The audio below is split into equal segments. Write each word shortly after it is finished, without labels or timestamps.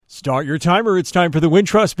Start your timer. It's time for the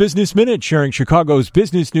Wintrust Business Minute, sharing Chicago's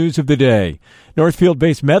business news of the day.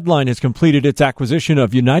 Northfield-based Medline has completed its acquisition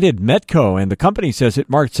of United Medco, and the company says it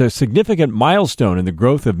marks a significant milestone in the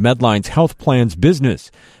growth of Medline's health plans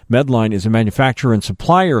business. Medline is a manufacturer and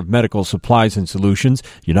supplier of medical supplies and solutions.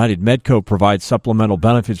 United Medco provides supplemental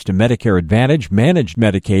benefits to Medicare Advantage, managed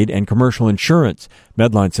Medicaid, and commercial insurance.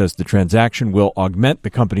 Medline says the transaction will augment the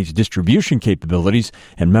company's distribution capabilities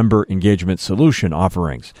and member engagement solution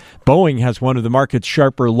offerings. Boeing has one of the market's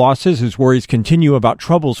sharper losses as worries continue about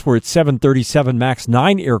troubles for its 737 MAX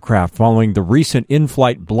 9 aircraft following the recent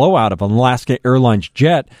in-flight blowout of an Alaska Airlines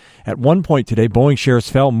jet. At one point today, Boeing shares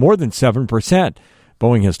fell more than 7%.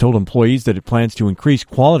 Boeing has told employees that it plans to increase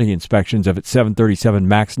quality inspections of its 737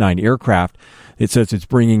 MAX 9 aircraft. It says it's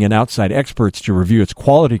bringing in outside experts to review its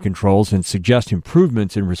quality controls and suggest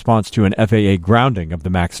improvements in response to an FAA grounding of the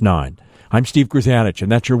MAX 9. I'm Steve Grzanich,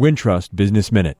 and that's your Wintrust Business Minute.